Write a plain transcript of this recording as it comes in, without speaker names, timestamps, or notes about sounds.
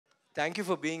Thank you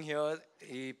for being here.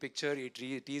 ఈ picture, ఈ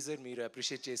teaser మీరు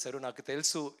అప్రిషియేట్ చేశారు. నాకు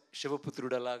తెలుసు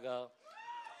శివపుత్రుడు అలాగా,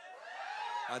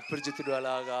 అత్పరిజితుడు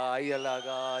అలాగా, అయ్య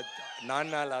అలాగా,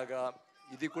 నాన్న అలాగా,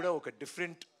 ఇది కూడా ఒక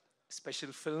డిఫరెంట్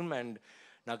స్పెషల్ ఫిల్మ్. అండ్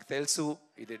నాకు తెలుసు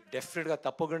ఇది డెఫినెట్గా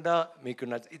తప్పకుండా మీకు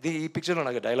ఇది ఈ పిక్చర్లో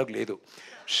నాకు డైలాగ్ లేదు.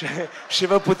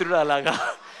 శివపుత్రుడు అలాగా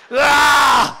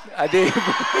అదే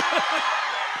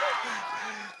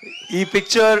ఈ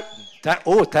పిక్చర్.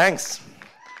 ఓ థ్యాంక్స్.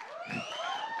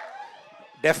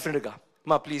 డెఫినెట్గా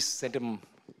మా please cent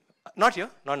not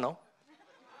here, not now,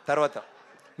 తర్వాత.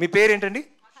 మీ పేరు ఏంటండి?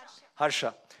 Harsha.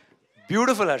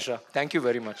 Beautiful Harsha, thank you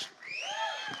very much.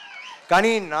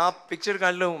 కానీ నా పిక్చర్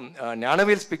కాల్లో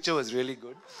జ్ఞానవేల్స్ picture was really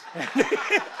good.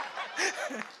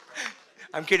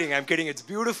 I'm kidding, it's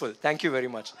beautiful. Thank you very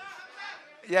much.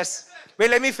 Yes,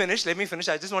 well let me finish.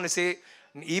 I just want to say,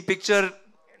 ఈ picture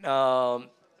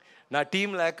నా team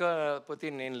లేకపోతే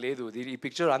నేను లేదు. ఈ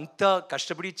పిక్చర్ అంతా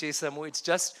కష్టపడి చేసాము.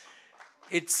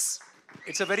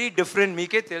 It's a very different.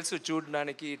 మీకే తెలుసు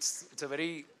చూడడానికి. It's a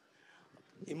very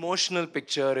emotional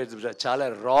picture. చాలా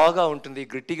రాగా ఉంటుంది,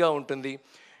 గ్రిట్టిగా ఉంటుంది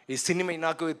ఈ సినిమా.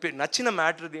 నాకు నచ్చిన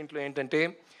మ్యాటర్ దీంట్లో ఏంటంటే,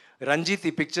 రంజిత్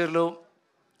ఈ పిక్చర్లో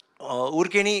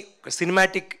ఊరికేని ఒక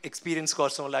సినిమాటిక్ ఎక్స్పీరియన్స్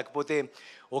కోసం, లేకపోతే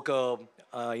ఒక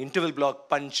ఇంటర్వెల్ బ్లాక్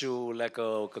పంచు, లేక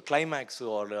ఒక climax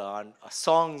are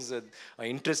songs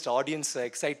interest, audience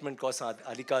excitement కోసం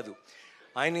అది కాదు.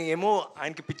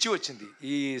 ఆయనకి పిచ్చి వచ్చింది.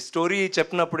 ఈ స్టోరీ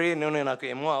చెప్పినప్పుడే నాకు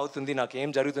ఏమో అవుతుంది, నాకు ఏం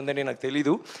జరుగుతుందని నాకు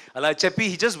తెలీదు. అలా చెప్పి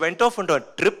he just went off on a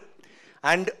trip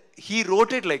and he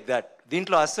wrote it like that.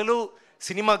 దీంట్లో అసలు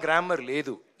సినిమా గ్రామర్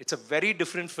లేదు. It's a very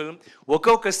different film.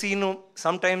 ఒక్కొక్క scene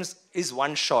some times is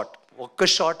one shot, ఒక్క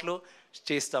షాట్లో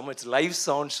చేస్తాము. It's live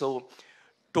sound. So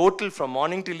total from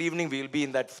morning till evening we will be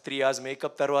in that 3 hours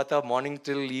makeup tarvata. Morning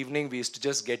till evening we used to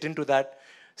just get into that.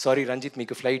 Sorry Ranjith,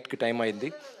 meeku flight ki time ayindi.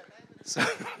 So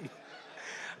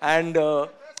and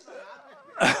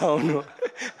avunu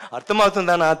artham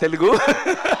avutunda na Telugu.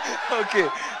 Okay,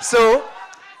 so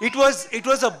it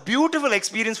was a beautiful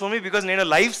experience for me because nenu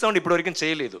live sound ippudu varaku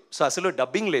cheyaledu. So asalu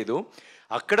dubbing ledu,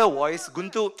 akkada voice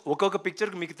guntu okoka picture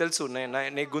ki meeku telusu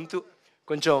ne guntu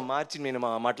కొంచెం మార్చి నేను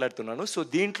మాట్లాడుతున్నాను. So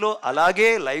దీంట్లో అలాగే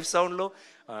live సౌండ్లో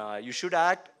you should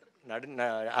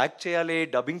act చేయాలి,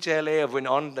 dubbing చేయాలి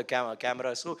on the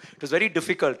camera. So it was very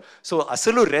difficult. So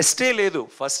అసలు రెస్టే లేదు.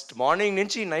 First morning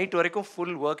నుంచి నైట్ వరకు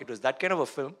full work. It was that kind of a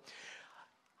film.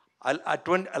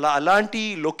 అలాంటి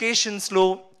లొకేషన్స్లో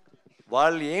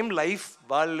వాళ్ళు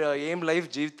ఏం life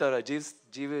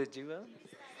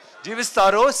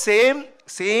జీవిస్తారో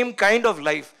same kind of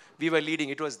life we were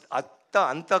leading. It was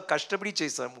అంత కష్టపడి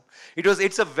చేసాము.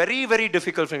 It's a very very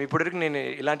difficult film. ఇప్పటివరకు నేను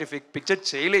ఇలాంటి పిక్చర్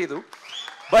చేయలేదు.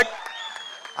 But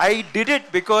I did it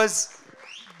because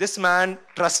this man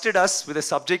trusted us with a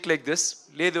subject like this.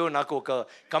 లేదు నాకు ఒక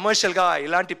కమర్షియల్గా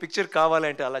ఇలాంటి పిక్చర్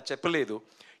కావాలంటే అలా చెప్పలేదు.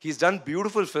 He's done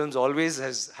beautiful films, always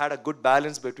has had a good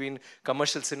balance between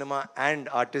commercial cinema and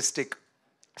artistic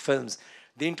films.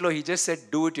 దీంట్లో he just said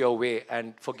do it your way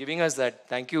and for giving us that.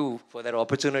 Thank you for that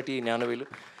opportunity, జ్ఞానవేలు.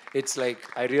 It's like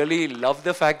I really love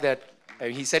the fact that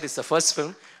he said it's the first film,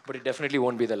 but it definitely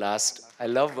won't be the last. I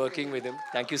love working with him.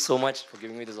 Thank you so much for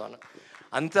giving me this honor.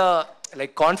 Anta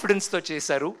like confidence tho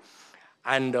chesaru.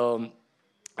 And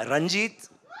Ranjith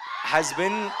has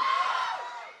been,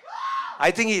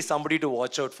 I think he's somebody to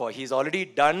watch out for. He's already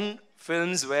done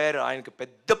films where ఆయనకు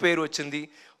పెద్ద పేరు వచ్చింది,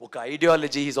 ఒక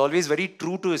ideology. He's always very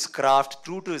true to his craft,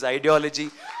 true to his ideology,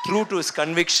 true to his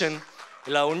conviction.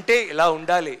 ఇలా ఉంటే ఇలా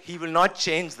ఉండాలి. He will not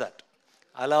change that.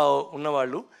 అలా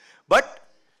ఉన్నవాళ్ళు. But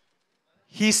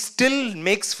he still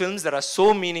makes films that are so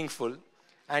meaningful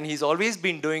and he's always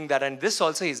been doing that. And this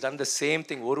also he's done the same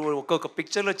thing. ఒక్కొక్క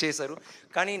పిక్చర్లో చేశారు.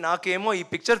 కానీ నాకేమో ఈ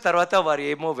పిక్చర్ తర్వాత వారు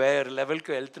ఏమో వేరే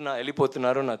లెవెల్కి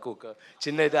వెళ్ళిపోతున్నారు. నాకు ఒక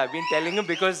చిన్న ఇది I been telling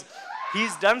him because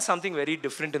he's done something very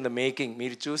different in the making.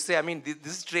 మీరు చూస్తే I mean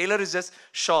this trailer is just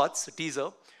shorts,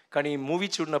 teaser. కానీ మూవీ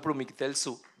చూడినప్పుడు మీకు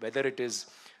తెలుసు whether it is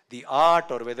the art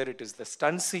or whether it is the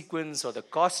stunt sequence or the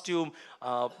costume,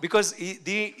 because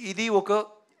idi oka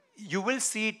you will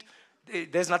see it.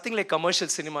 There's nothing like commercial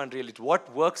cinema and really what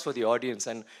works for the audience.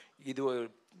 And idu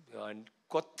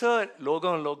kotta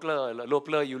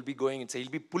lopla you'll be going and say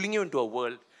he'll be pulling you into a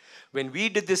world. When we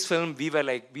did this film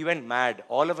we went mad.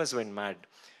 All of us went mad,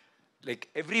 like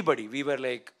everybody. We were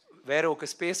like where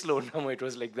oka space lo unnamo. It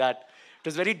was like that. It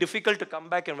was very difficult to come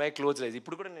back and wear clothes like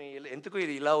ఇప్పుడు కూడా నేను ఎందుకు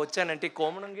ఇలా వచ్చానంటే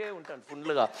కామన్గా ఉంటాను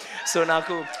ఫుల్గా. So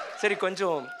నాకు సరే కొంచెం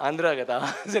ఆంధ్రా కదా,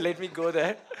 so let me go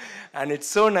there. And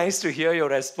it's so nice to hear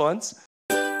your response.